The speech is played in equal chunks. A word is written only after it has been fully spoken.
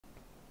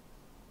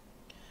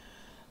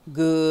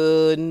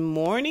Good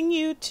morning,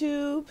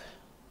 YouTube.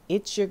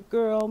 It's your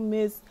girl,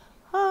 Miss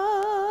Honey.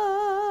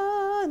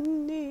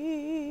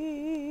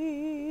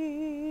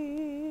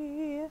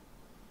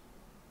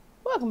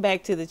 Welcome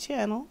back to the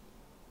channel.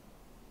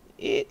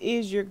 It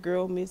is your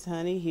girl, Miss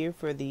Honey, here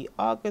for the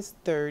August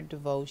 3rd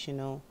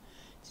devotional.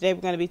 Today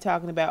we're going to be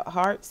talking about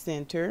Heart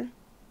Center.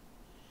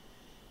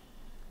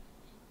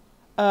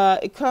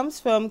 It comes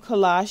from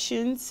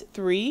Colossians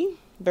 3,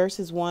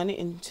 verses 1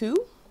 and 2.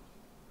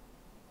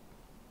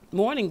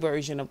 Morning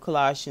version of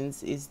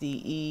Colossians is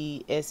the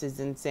E, S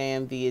as in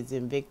Sam, V as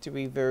in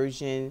Victory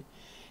version.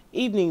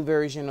 Evening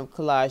version of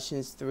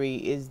Colossians 3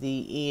 is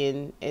the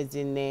N as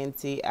in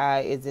Nancy,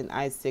 I as in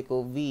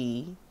Icicle,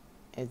 V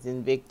as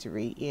in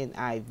Victory,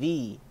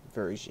 NIV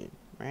version,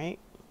 right?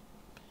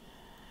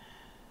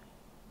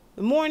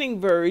 The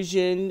morning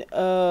version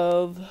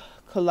of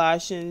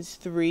Colossians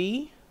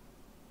 3,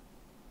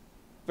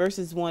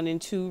 verses 1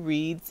 and 2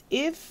 reads,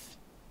 If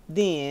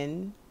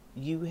then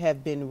you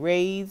have been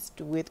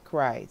raised with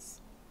Christ,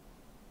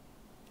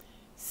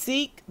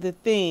 seek the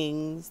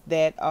things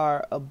that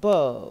are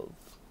above,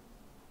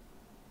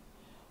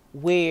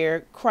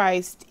 where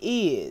Christ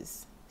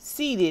is,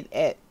 seated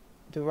at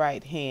the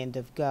right hand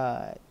of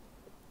God.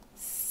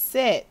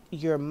 Set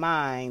your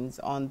minds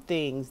on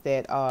things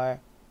that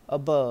are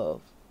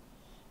above,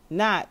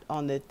 not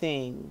on the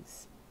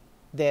things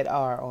that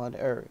are on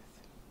earth.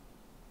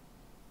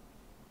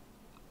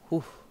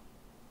 Whew.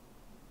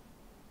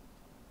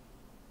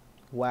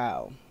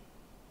 Wow.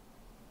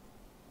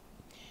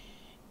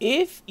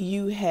 If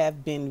you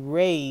have been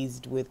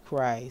raised with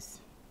Christ,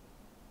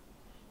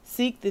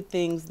 seek the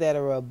things that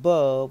are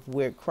above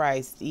where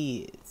Christ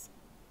is,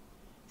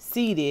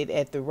 seated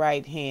at the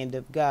right hand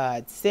of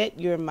God. Set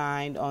your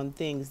mind on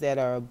things that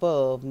are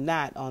above,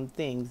 not on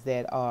things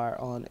that are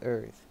on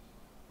earth.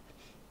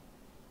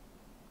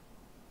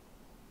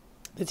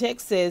 The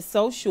text says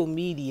social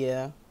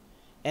media,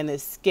 an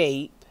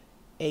escape,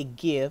 a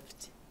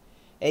gift,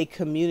 a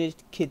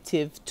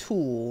communicative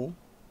tool,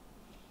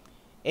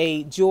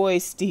 a joy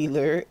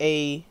stealer,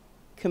 a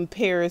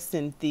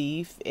comparison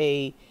thief,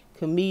 a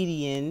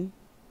comedian,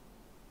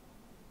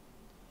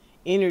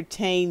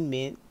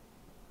 entertainment,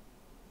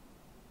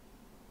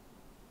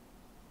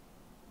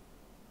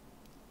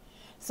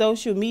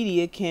 social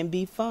media can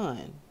be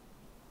fun,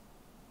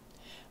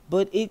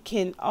 but it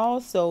can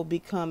also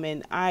become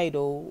an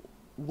idol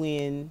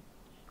when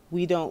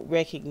we don't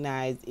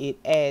recognize it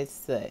as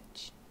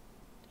such.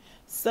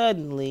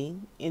 Suddenly,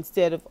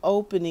 instead of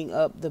opening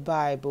up the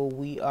Bible,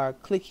 we are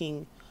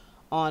clicking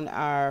on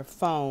our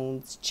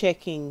phones,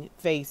 checking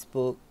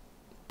Facebook,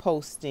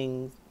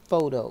 posting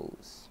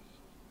photos,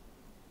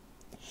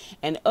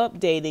 and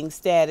updating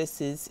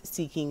statuses,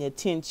 seeking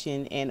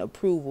attention and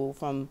approval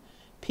from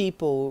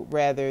people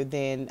rather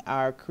than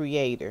our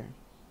Creator.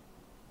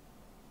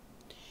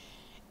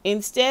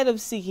 Instead of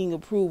seeking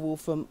approval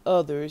from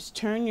others,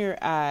 turn your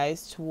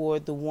eyes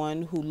toward the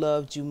one who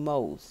loved you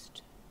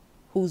most,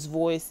 whose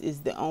voice is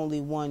the only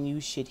one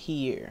you should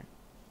hear.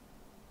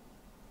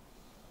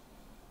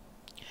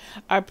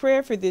 Our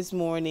prayer for this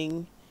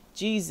morning: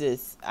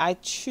 Jesus, I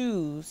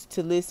choose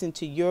to listen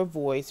to your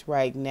voice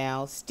right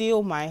now.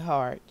 Still my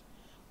heart,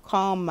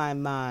 calm my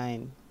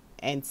mind,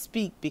 and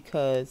speak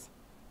because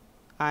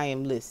I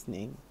am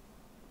listening.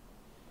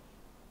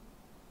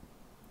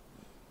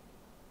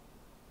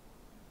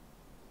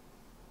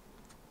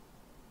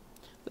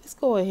 Let's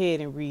go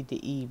ahead and read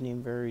the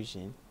evening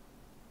version.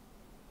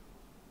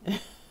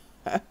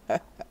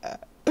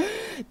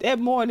 That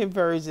morning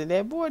version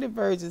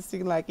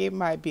seems like it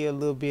might be a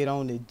little bit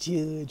on the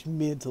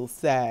judgmental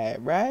side,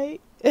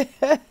 right?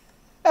 That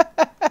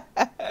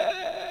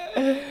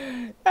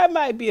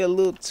might be a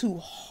little too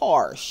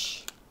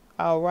harsh.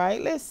 All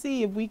right, let's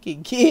see if we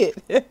can get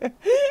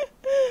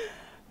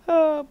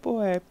oh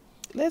boy,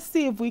 let's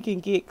see if we can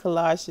get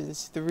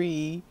Colossians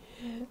 3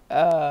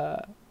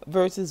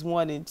 verses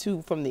 1 and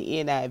 2 from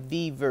the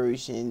NIV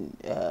version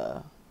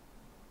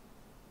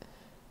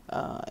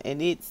and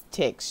its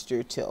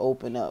texture to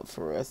open up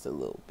for us a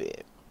little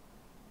bit.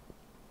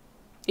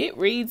 It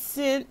reads,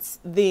 Since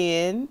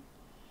then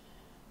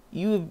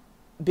you've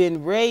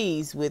been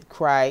raised with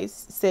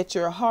Christ, set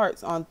your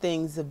hearts on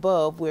things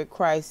above where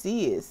Christ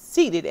is,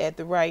 seated at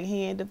the right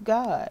hand of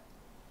God.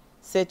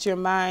 Set your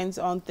minds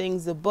on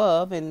things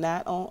above and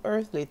not on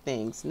earthly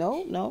things.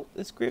 No,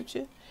 the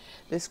scripture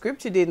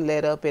didn't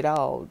let up at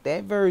all.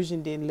 That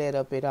version didn't let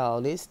up at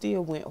all. It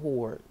still went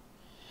hard.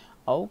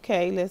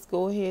 Okay, let's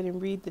go ahead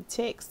and read the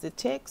text. The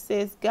text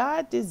says,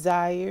 God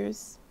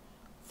desires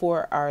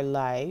for our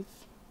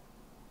life,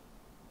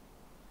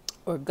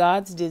 or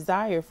God's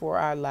desire for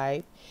our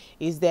life,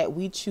 is that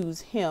we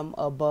choose Him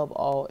above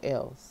all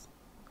else.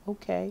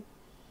 Okay.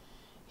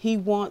 He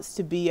wants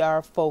to be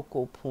our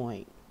focal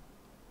point,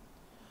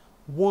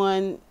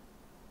 one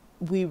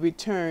we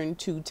return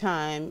to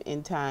time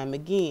and time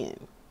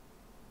again.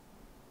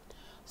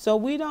 So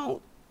we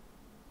don't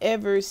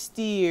ever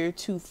steer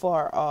too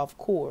far off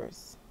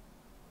course.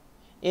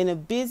 In a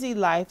busy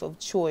life of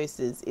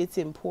choices, it's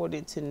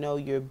important to know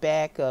your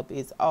backup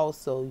is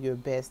also your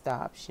best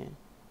option.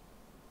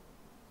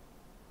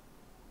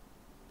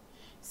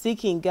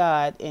 Seeking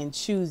God and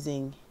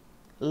choosing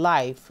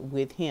life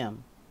with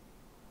Him.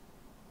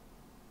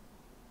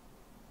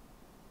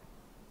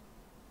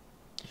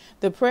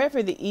 The prayer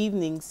for the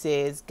evening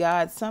says,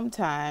 God,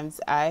 sometimes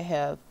I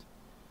have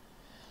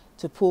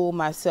to pull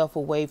myself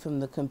away from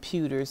the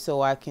computer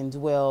so I can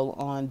dwell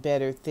on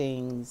better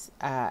things.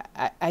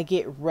 I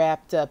get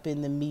wrapped up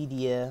in the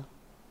media,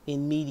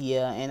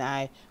 and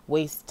I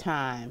waste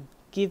time.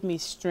 Give me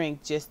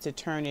strength just to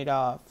turn it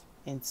off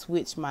and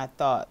switch my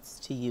thoughts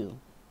to you.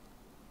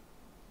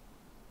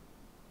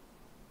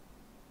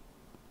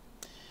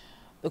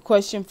 The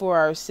question for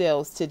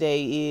ourselves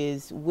today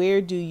is,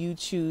 where do you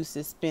choose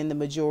to spend the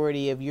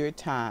majority of your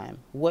time?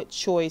 What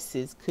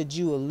choices could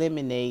you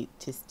eliminate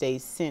to stay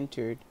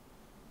centered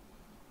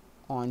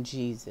on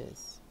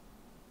Jesus?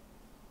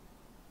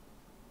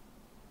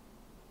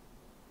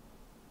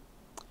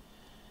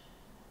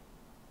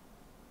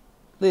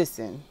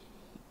 Listen,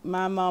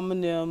 my mama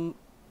and them,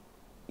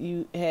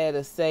 you had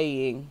a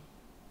saying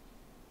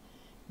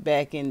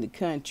back in the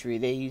country.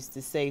 They used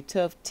to say,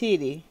 tough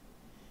titty,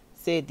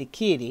 said the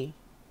kitty,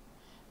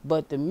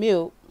 but the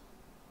milk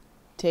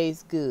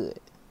tastes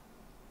good.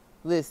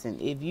 Listen,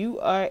 if you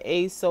are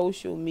a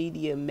social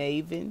media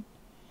maven,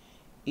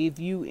 if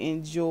you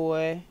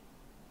enjoy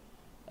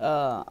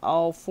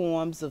all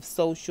forms of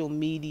social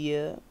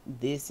media,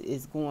 this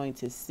is going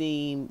to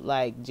seem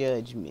like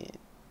judgment,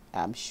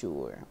 I'm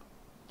sure.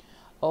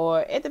 Or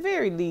at the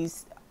very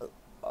least,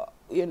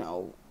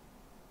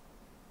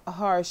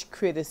 harsh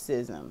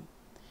criticism.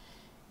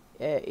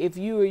 If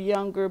you're a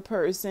younger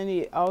person,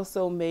 it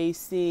also may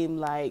seem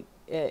like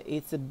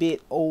it's a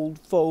bit old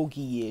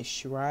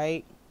fogey-ish,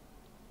 right?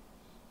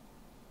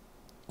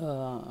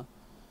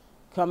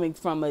 Coming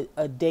from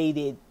a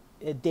dated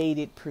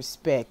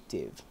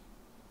perspective.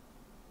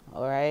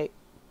 All right.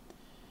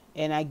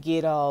 And I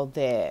get all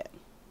that.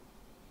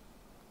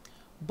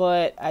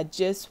 But I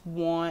just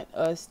want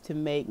us to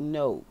make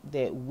note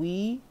that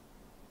we,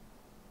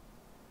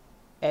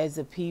 as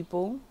a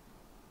people,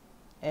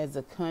 as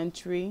a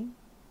country,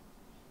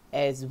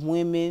 as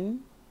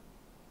women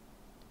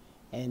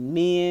and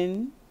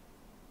men,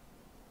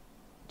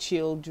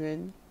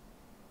 children,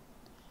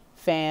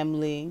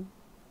 family,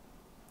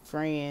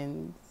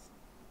 friends,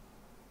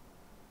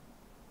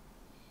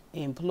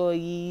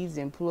 employees,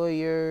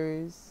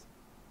 employers,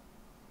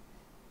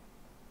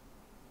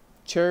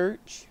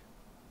 church,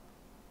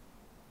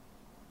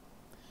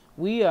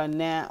 we are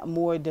now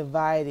more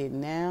divided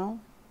now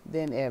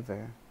than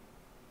ever.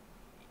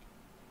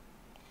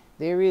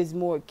 There is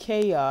more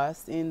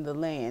chaos in the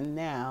land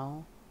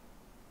now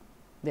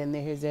than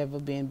there has ever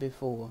been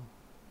before.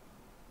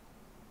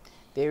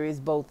 There is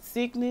both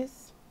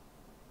sickness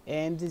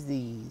and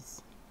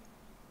disease.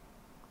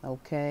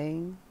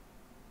 Okay?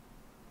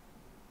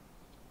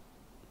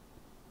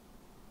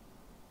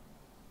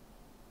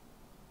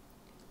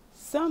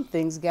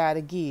 Something's got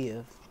to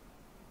give.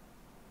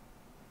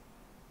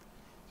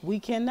 We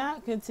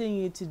cannot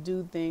continue to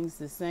do things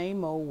the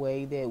same old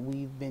way that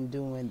we've been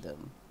doing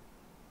them.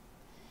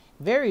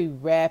 Very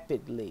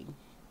rapidly,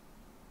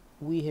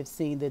 we have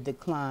seen the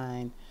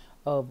decline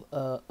of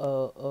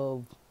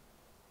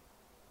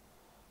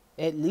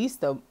at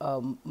least a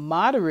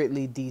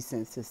moderately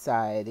decent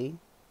society.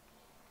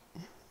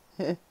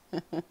 You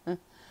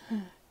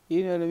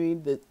know what I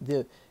mean?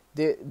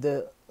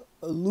 The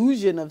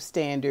illusion of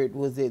standard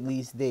was at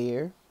least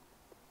there.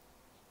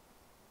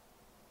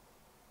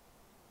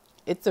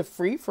 It's a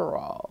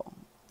free-for-all.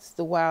 It's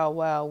the wild,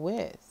 wild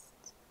west.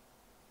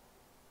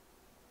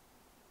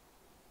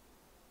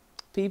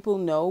 People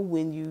know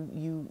when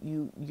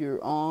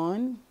you're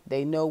on.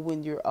 They know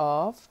when you're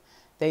off.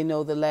 They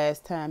know the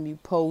last time you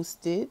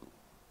posted.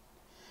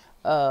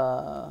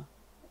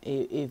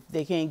 If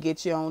they can't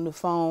get you on the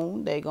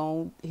phone, they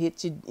gonna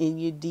hit you in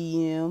your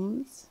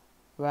DMs,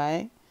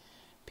 right?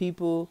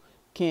 People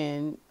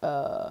can,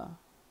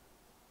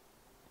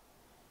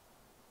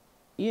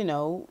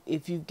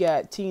 if you've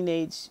got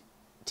teenagers,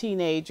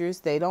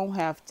 they don't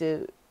have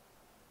to,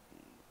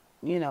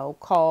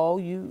 call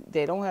you.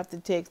 They don't have to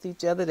text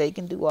each other. They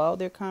can do all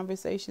their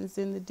conversations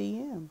in the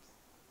DMs.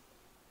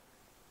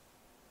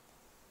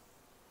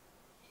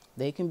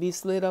 They can be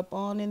slid up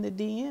on in the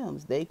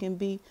DMs. They can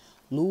be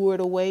lured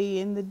away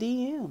in the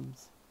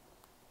DMs.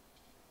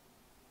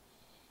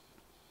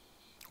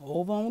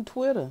 Over on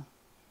Twitter,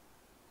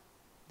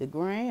 the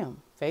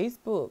Gram,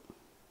 Facebook,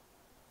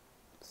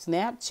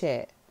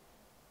 Snapchat.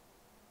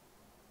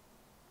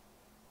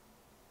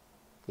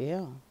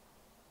 Yeah.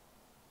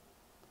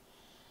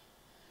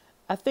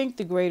 I think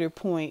the greater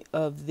point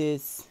of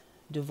this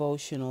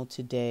devotional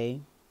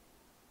today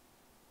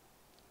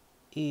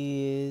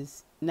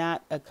is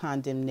not a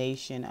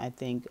condemnation, I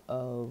think,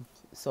 of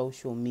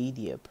social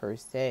media per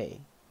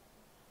se,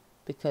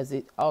 because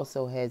it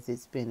also has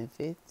its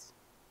benefits,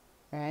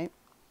 right?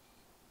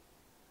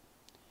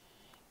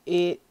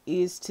 It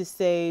is to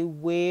say,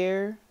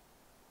 where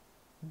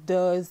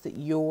does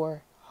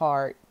your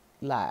heart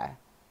lie?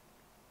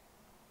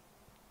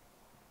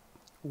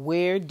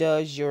 Where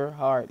does your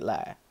heart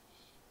lie?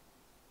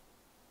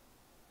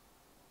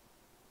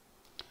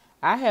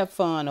 I have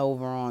fun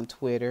over on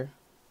Twitter.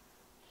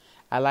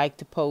 I like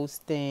to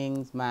post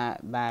things,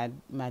 my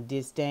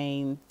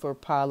disdain for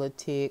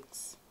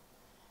politics,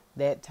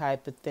 that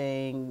type of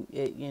thing,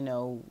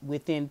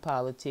 within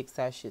politics,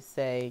 I should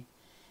say.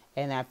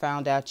 And I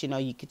found out,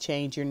 you could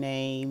change your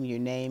name. Your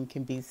name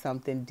can be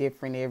something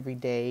different every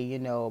day,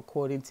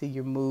 according to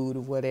your mood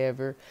or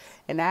whatever.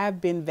 And I've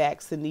been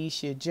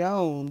Vaccinetia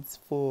Jones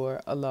for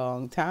a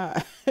long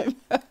time.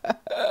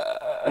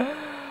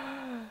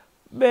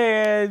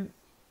 Man,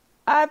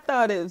 I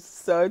thought it was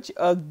such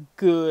a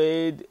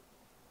good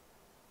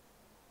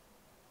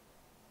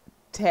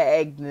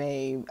tag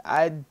name.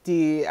 I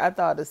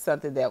thought of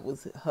something that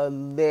was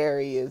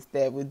hilarious,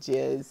 that would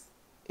just,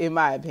 in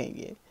my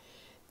opinion,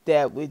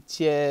 that would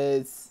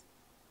just,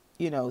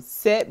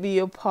 set me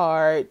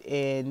apart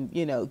and,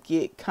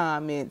 get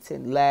comments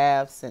and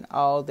laughs and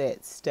all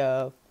that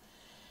stuff.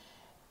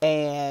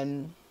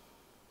 And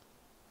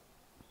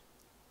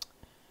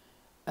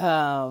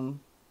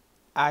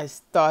I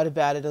thought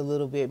about it a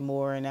little bit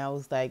more, and I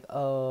was like,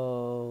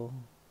 oh,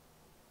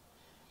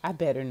 I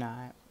better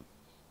not.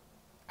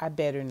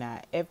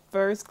 At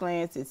first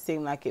glance, it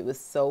seemed like it was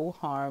so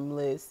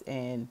harmless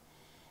and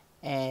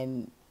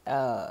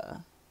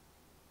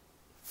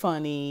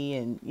funny,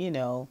 and you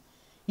know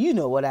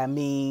what I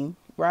mean,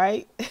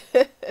 right?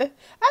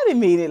 I didn't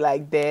mean it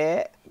like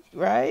that,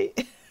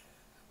 right?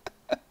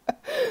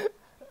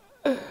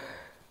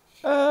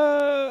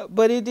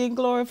 But it didn't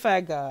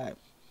glorify God.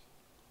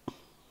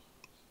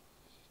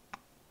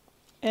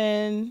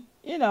 And,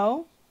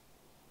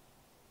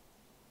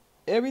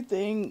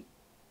 everything,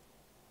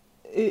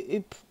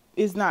 it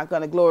is not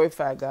going to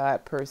glorify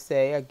God per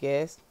se, I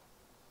guess.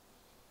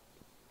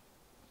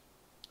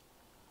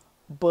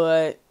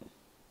 But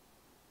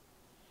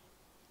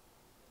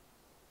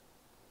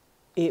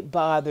it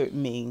bothered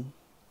me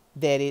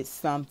that it's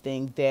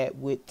something that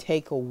would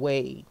take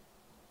away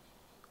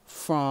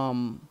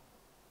from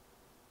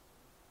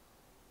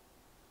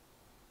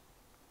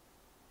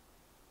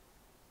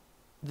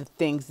the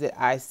things that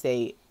I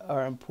say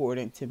are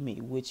important to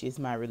me, which is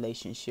my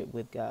relationship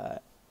with God.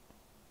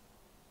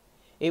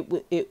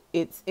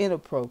 It's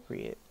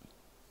inappropriate.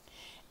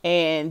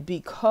 And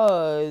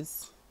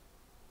because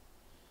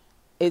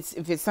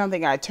if it's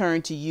something I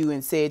turned to you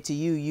and said to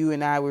you, you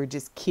and I were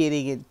just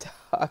kidding and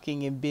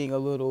talking and being a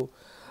little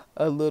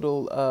I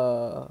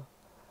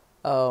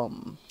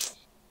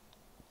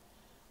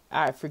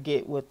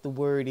forget what the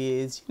word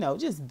is,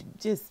 just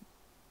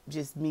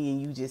me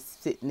and you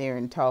just sitting there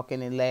and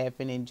talking and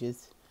laughing and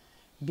just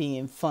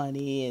being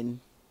funny, and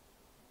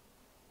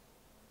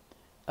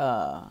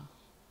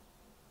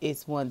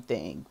it's one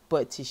thing.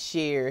 But to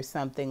share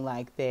something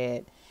like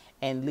that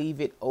and leave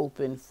it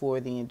open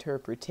for the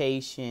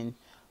interpretation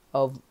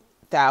of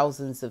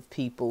thousands of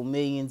people,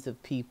 millions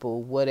of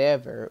people,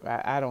 whatever.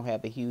 I don't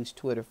have a huge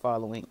Twitter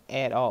following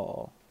at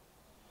all.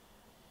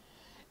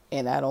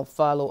 And I don't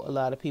follow a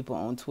lot of people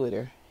on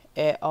Twitter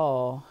at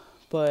all.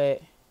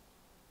 But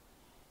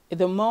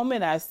the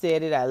moment I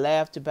said it, I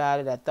laughed about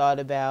it, I thought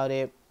about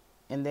it,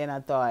 and then I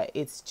thought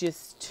it's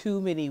just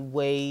too many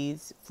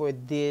ways for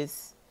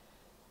this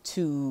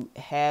to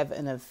have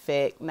an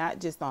effect, not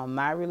just on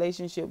my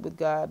relationship with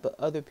God, but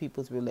other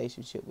people's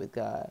relationship with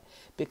God.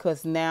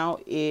 Because now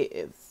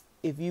if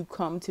you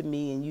come to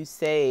me and you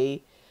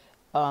say,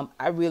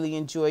 I really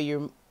enjoy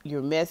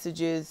your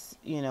messages,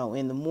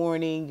 in the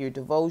morning, your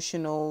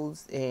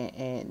devotionals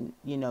and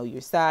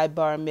your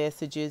sidebar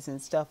messages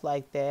and stuff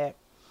like that.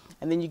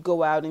 And then you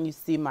go out and you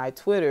see my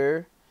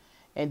Twitter,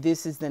 and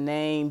this is the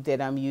name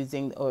that I'm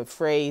using, or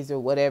phrase or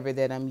whatever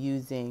that I'm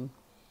using.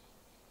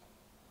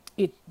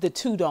 The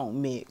two don't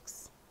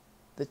mix.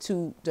 The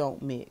two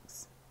don't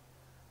mix.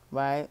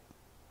 Right?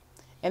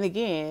 And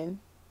again,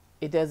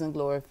 it doesn't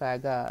glorify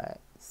God.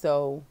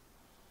 So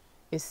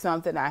it's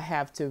something I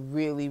have to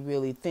really,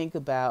 really think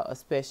about,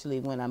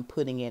 especially when I'm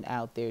putting it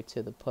out there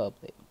to the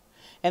public.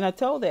 And I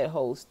told that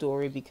whole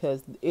story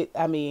because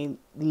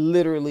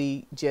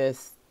literally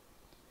just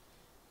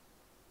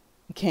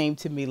came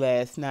to me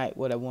last night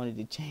what I wanted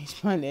to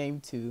change my name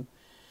to.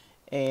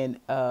 And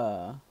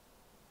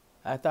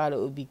I thought it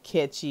would be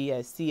catchy.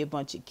 I see a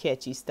bunch of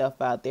catchy stuff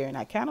out there, and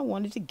I kind of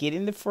wanted to get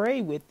in the fray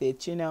with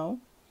it,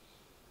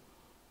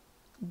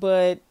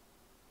 But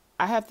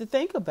I have to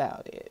think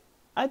about it.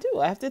 I do.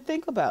 I have to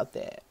think about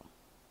that.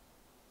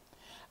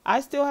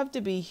 I still have to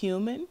be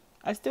human.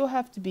 I still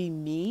have to be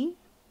me.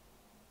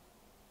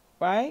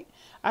 Right?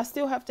 I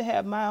still have to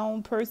have my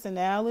own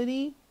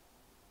personality.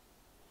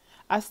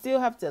 I still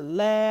have to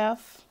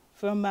laugh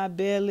from my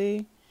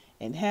belly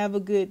and have a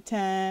good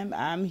time.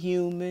 I'm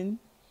human.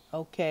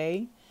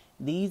 Okay.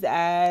 These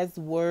eyes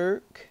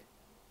work.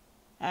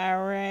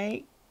 All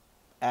right.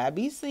 I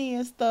be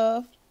seeing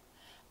stuff.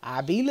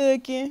 I be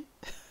looking.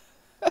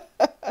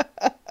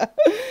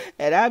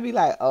 And I be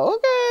like,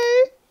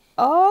 okay.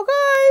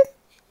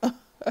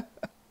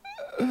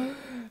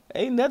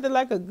 Ain't nothing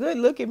like a good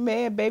looking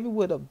man, baby,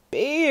 with a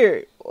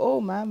beard.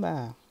 Oh, my.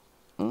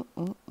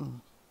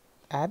 Mm-mm-mm.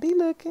 I be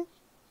looking.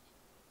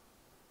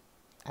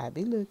 I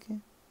be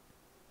looking.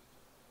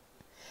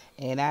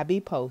 And I be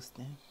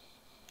posting.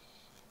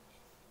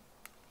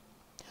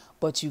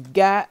 But you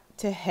got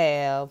to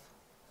have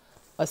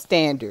a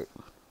standard.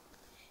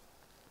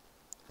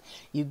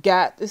 You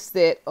got to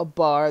set a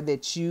bar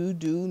that you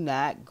do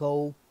not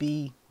go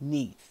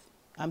beneath.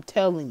 I'm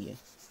telling you.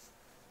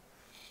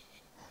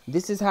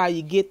 This is how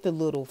you get the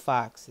little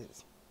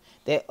foxes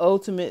that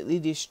ultimately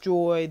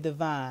destroy the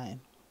vine.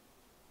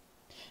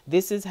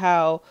 This is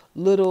how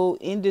little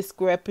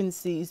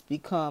indiscrepancies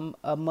become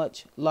a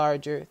much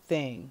larger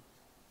thing.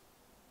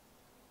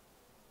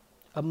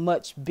 A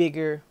much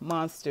bigger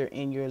monster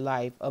in your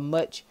life. A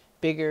much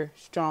bigger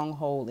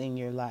stronghold in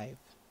your life.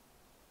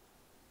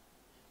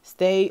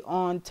 Stay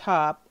on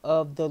top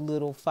of the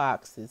little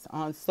foxes.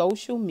 On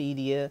social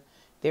media,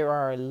 there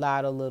are a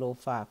lot of little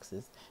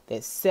foxes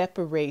that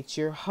separate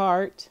your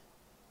heart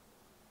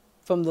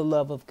from the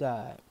love of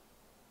God.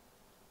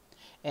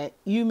 And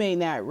you may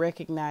not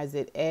recognize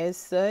it as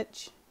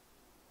such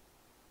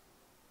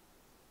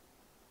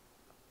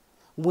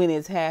when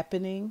it's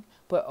happening,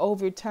 but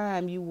over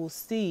time you will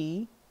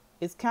see.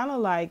 It's kind of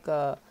like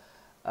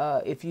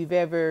if you've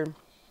ever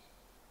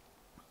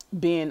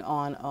been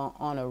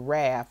on a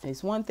raft.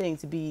 It's one thing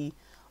to be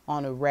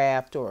on a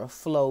raft or a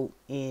float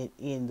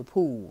in the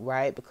pool,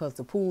 right? Because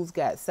the pool's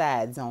got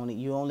sides on it.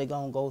 You're only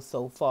gonna go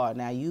so far.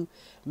 Now you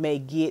may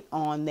get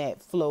on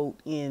that float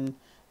in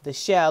the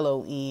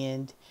shallow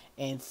end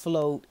and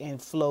float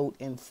and float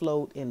and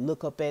float and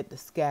look up at the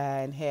sky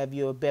and have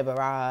your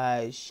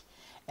beverage,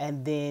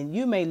 and then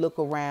you may look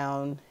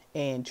around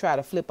and try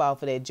to flip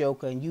off of that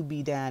joker and you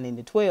be down in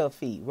the 12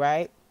 feet,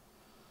 right?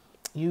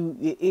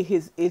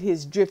 It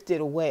has drifted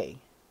away.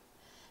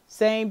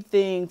 Same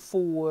thing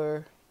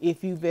for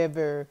if you've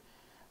ever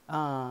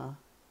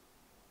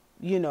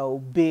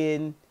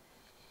been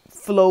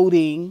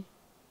floating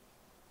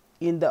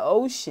in the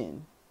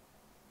ocean.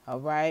 All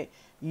right,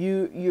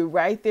 you're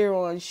right there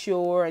on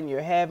shore and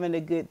you're having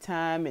a good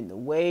time and the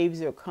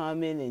waves are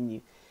coming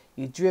and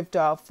you drift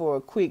off for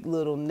a quick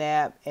little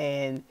nap,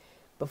 and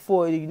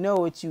before you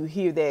know it you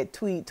hear that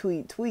tweet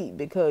tweet tweet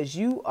because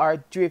you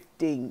are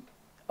drifting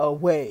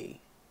away.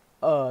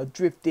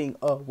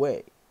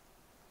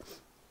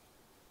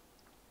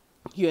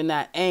 You're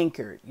not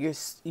anchored.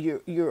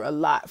 You're a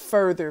lot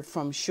further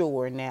from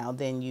shore now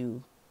than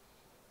you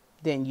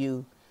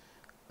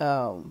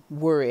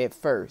were at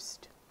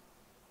first.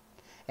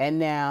 And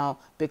now,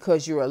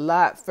 because you're a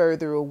lot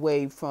further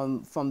away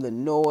from the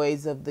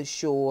noise of the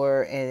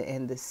shore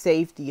and the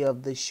safety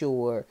of the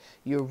shore,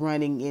 you're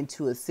running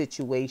into a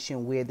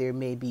situation where there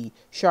may be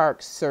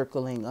sharks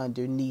circling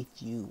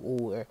underneath you,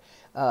 or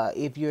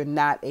if you're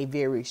not a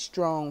very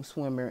strong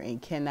swimmer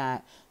and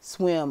cannot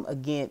swim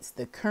against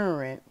the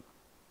current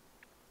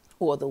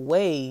or the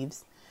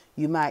waves,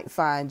 you might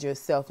find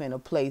yourself in a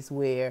place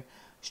where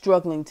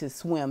struggling to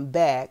swim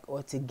back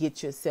or to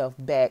get yourself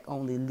back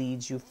only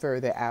leads you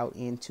further out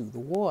into the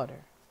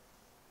water.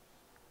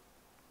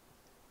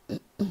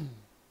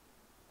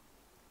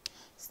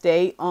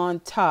 Stay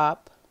on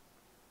top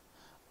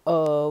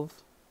of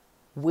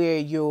where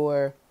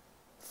your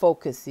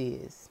focus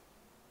is,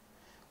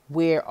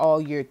 where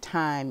all your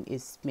time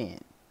is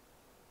spent.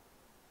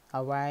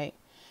 All right.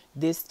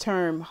 This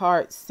term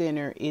heart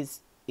center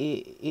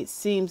it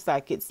seems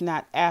like it's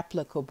not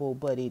applicable,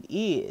 but it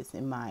is,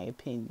 in my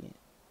opinion.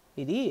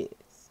 It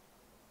is,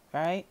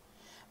 right?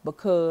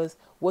 Because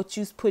what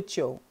you put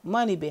your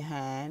money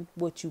behind,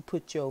 what you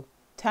put your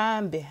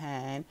time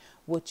behind,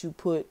 what you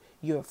put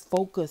your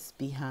focus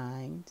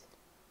behind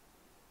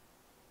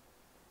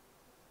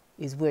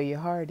is where your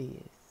heart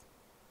is.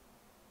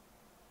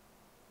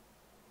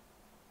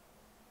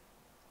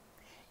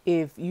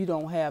 If you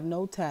don't have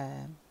no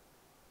time,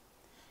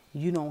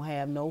 you don't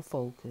have no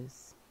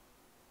focus,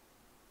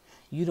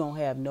 you don't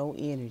have no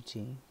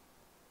energy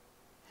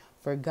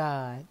for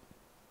God,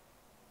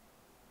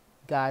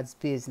 God's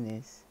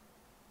business,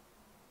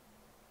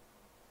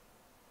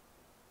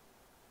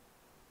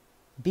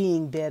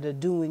 being better,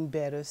 doing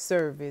better,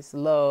 service,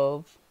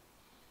 love,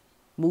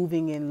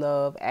 moving in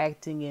love,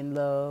 acting in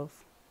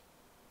love.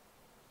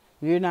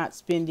 You're not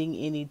spending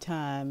any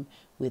time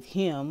with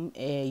Him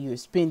and you're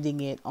spending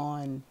it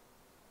on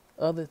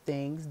other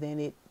things,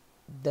 then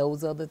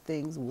those other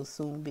things will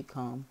soon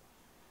become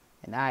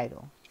an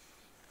idol,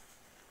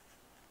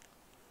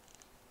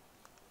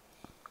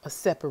 a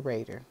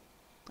separator,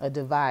 a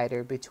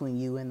divider between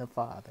you and the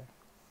Father.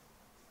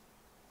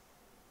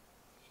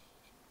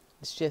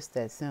 It's just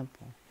that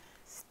simple.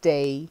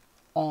 Stay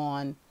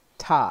on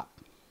top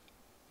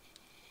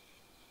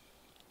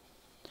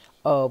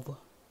of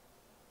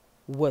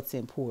what's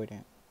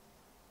important.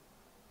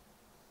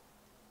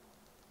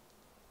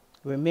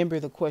 Remember,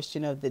 the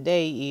question of the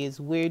day is,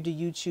 where do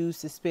you choose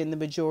to spend the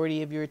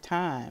majority of your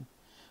time?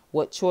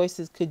 What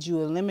choices could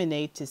you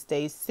eliminate to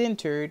stay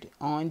centered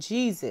on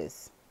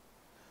Jesus,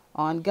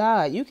 on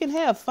God. You can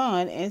have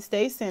fun and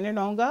stay centered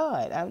on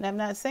God. I'm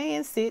not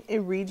saying sit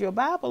and read your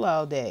Bible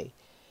all day.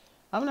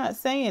 I'm not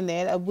saying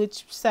that,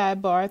 which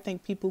sidebar I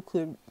think people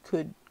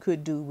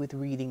could do with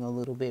reading a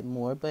little bit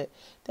more. But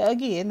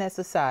again, that's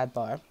a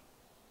sidebar.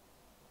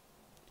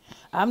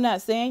 I'm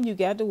not saying you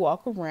got to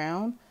walk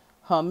around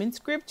humming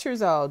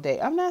scriptures all day.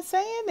 I'm not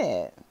saying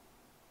that.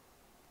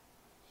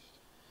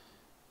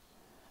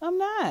 I'm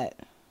not.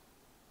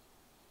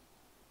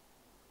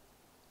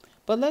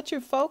 But let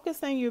your focus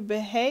and your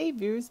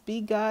behaviors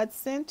be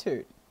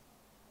God-centered.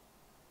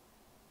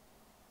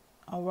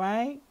 All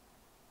right?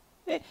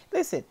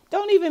 Listen,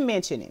 don't even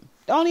mention him.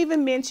 Don't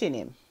even mention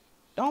him.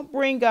 Don't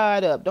bring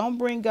God up. Don't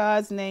bring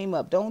God's name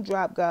up. Don't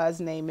drop God's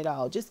name at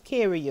all. Just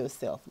carry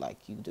yourself like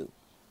you do.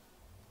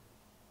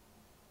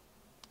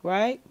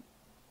 Right?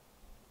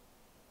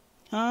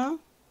 Huh?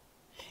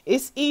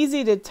 It's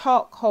easy to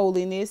talk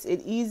holiness.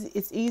 It's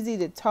easy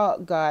to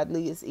talk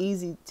godly. It's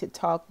easy to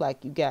talk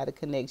like you got a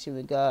connection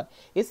with God.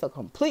 It's a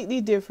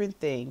completely different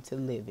thing to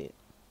live it.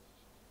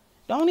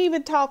 Don't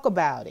even talk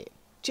about it.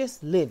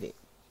 Just live it.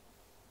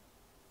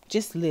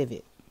 Just live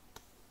it.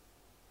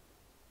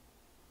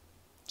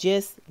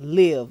 Just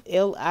live.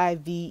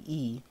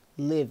 Live.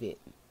 Live it.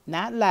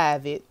 Not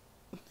live it.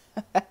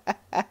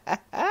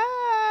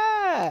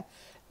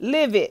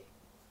 Live it.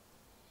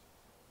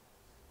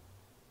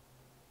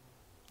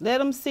 Let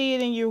them see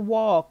it in your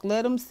walk.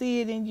 Let them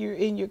see it in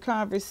your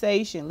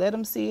conversation. Let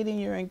them see it in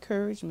your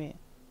encouragement.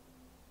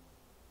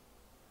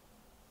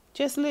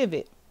 Just live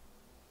it.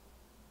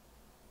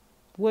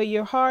 Where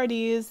your heart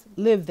is,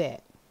 live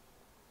that.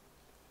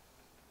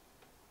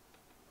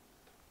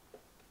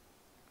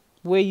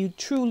 Where you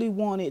truly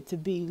want it to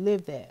be,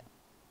 live that.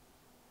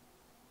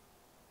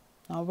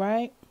 All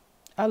right?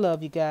 I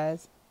love you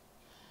guys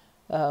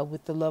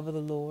with the love of the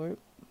Lord.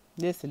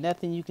 Listen,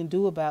 nothing you can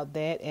do about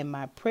that. And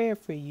my prayer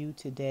for you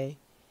today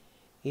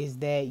is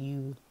that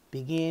you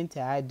begin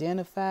to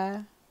identify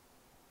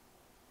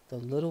the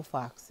little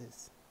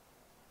foxes,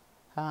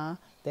 that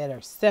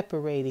are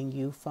separating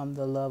you from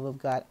the love of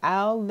God.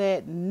 I'll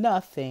let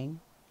nothing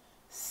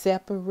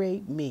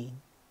separate me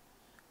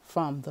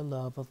from the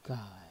love of God.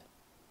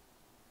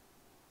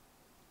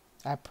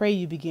 I pray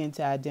you begin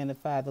to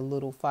identify the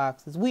little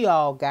foxes. We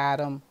all got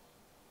them.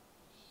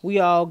 We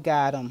all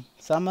got them.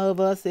 Some of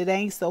us, it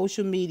ain't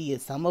social media.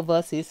 Some of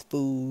us, it's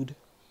food,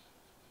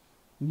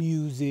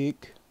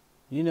 music.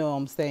 You know what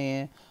I'm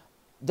saying?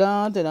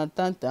 Dun, dun,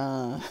 dun,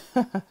 dun,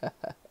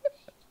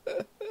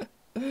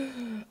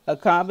 dun. A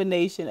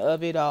combination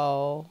of it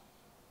all.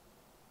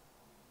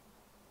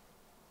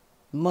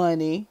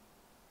 Money.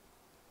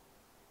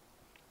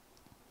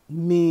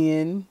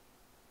 Men.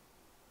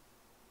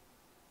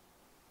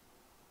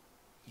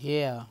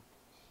 Yeah.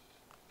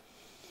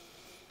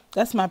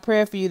 That's my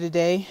prayer for you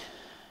today.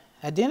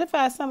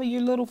 Identify some of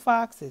your little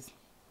foxes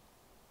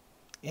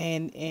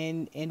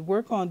and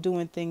work on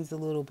doing things a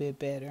little bit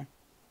better.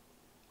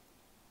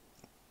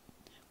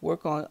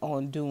 Work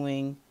on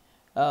doing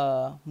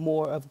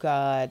more of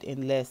God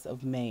and less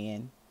of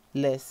man,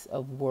 less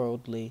of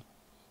worldly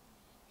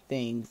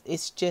things.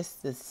 It's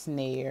just a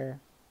snare.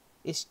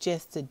 It's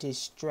just a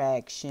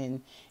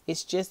distraction.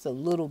 It's just a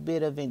little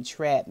bit of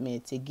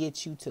entrapment to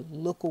get you to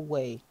look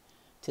away,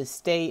 to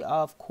stay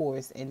off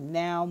course. And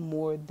now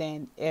more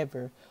than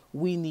ever,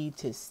 we need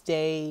to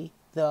stay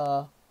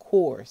the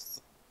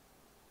course.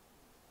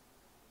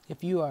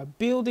 If you are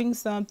building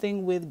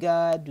something with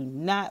God, do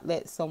not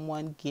let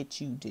someone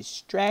get you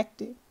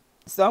distracted.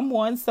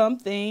 Someone,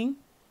 something,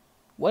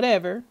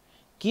 whatever,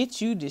 get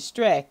you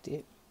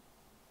distracted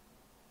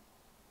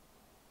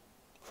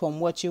from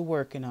what you're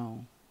working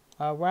on.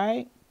 All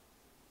right?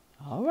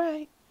 All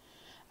right.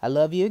 I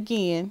love you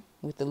again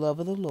with the love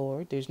of the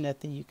Lord. There's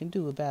nothing you can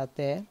do about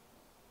that.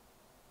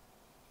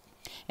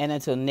 And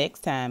until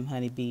next time,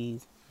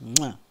 honeybees,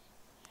 I'll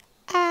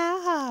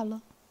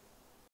holla.